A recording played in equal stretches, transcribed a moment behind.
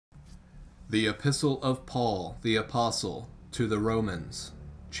The Epistle of Paul, the Apostle, to the Romans,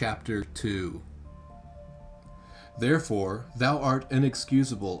 chapter 2. Therefore thou art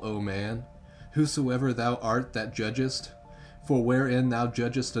inexcusable, O man, whosoever thou art that judgest. For wherein thou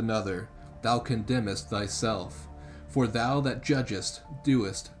judgest another, thou condemnest thyself. For thou that judgest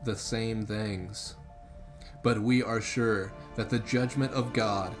doest the same things. But we are sure that the judgment of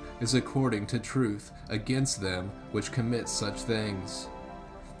God is according to truth against them which commit such things.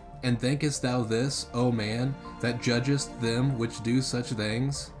 And thinkest thou this, O man, that judgest them which do such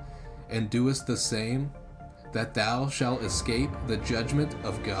things, and doest the same, that thou shalt escape the judgment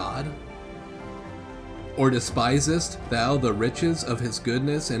of God? Or despisest thou the riches of his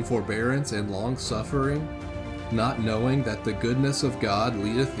goodness and forbearance and long-suffering, not knowing that the goodness of God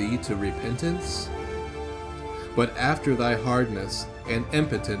leadeth thee to repentance? But after thy hardness and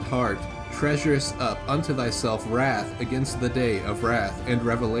impotent heart treasurest up unto thyself wrath against the day of wrath and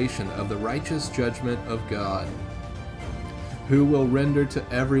revelation of the righteous judgment of God, who will render to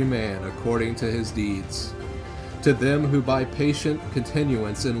every man according to his deeds. To them who by patient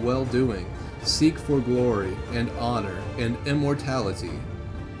continuance in well-doing seek for glory and honor and immortality,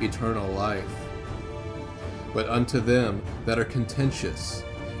 eternal life. But unto them that are contentious,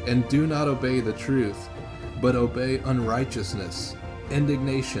 and do not obey the truth, but obey unrighteousness,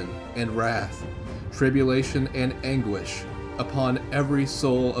 indignation and wrath, tribulation and anguish upon every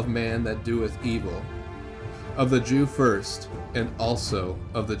soul of man that doeth evil, of the Jew first, and also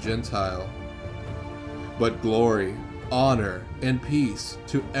of the Gentile. But glory, honor, and peace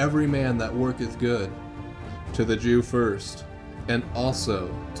to every man that worketh good, to the Jew first, and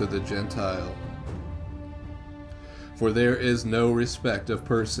also to the Gentile. For there is no respect of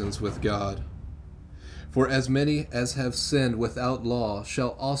persons with God. For as many as have sinned without law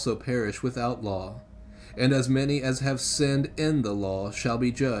shall also perish without law, and as many as have sinned in the law shall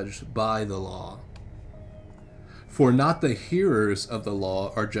be judged by the law. For not the hearers of the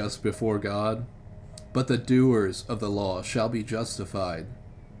law are just before God, but the doers of the law shall be justified.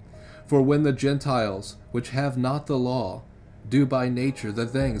 For when the Gentiles, which have not the law, do by nature the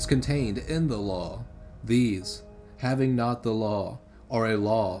things contained in the law, these, having not the law, are a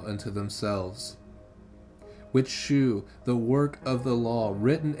law unto themselves, which shew the work of the law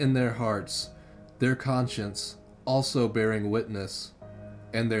written in their hearts, their conscience also bearing witness,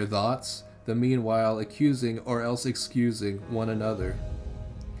 and their thoughts the meanwhile accusing or else excusing one another.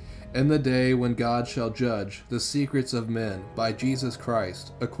 In the day when God shall judge the secrets of men by Jesus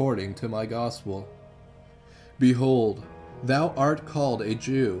Christ according to my gospel. Behold, thou art called a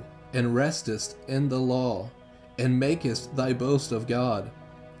Jew, and restest in the law, and makest thy boast of God,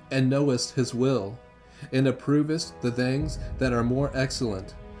 and knowest his will, and approvest the things that are more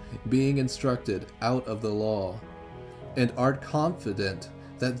excellent, being instructed out of the law, and art confident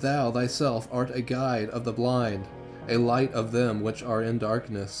that thou thyself art a guide of the blind, a light of them which are in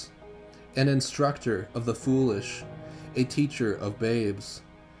darkness, an instructor of the foolish, a teacher of babes,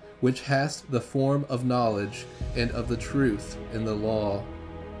 which hast the form of knowledge and of the truth in the law.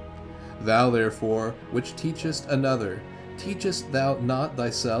 Thou therefore, which teachest another, teachest thou not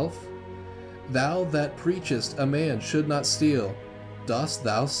thyself? Thou that preachest a man should not steal, dost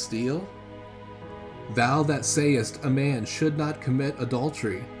thou steal? Thou that sayest a man should not commit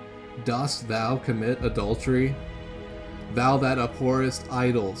adultery, dost thou commit adultery? Thou that abhorrest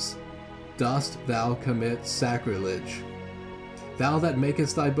idols, dost thou commit sacrilege? Thou that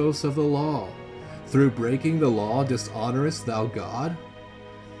makest thy boast of the law, through breaking the law dishonorest thou God?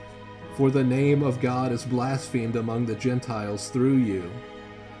 For the name of God is blasphemed among the Gentiles through you,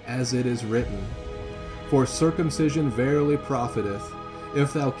 as it is written, For circumcision verily profiteth,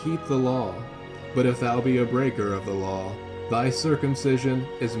 if thou keep the law, but if thou be a breaker of the law, thy circumcision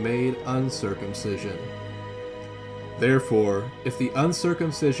is made uncircumcision. Therefore, if the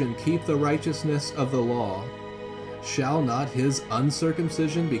uncircumcision keep the righteousness of the law, shall not his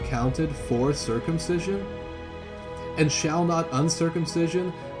uncircumcision be counted for circumcision? And shall not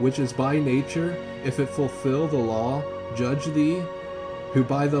uncircumcision, which is by nature, if it fulfill the law, judge thee, who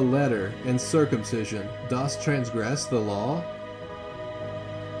by the letter and circumcision dost transgress the law?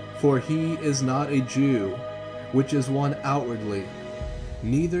 For he is not a Jew, which is one outwardly,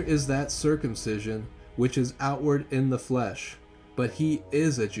 neither is that circumcision, which is outward in the flesh, but he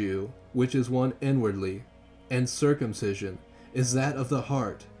is a Jew, which is one inwardly, and circumcision is that of the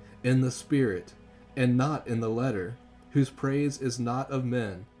heart, in the spirit, and not in the letter, whose praise is not of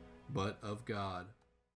men, but of God.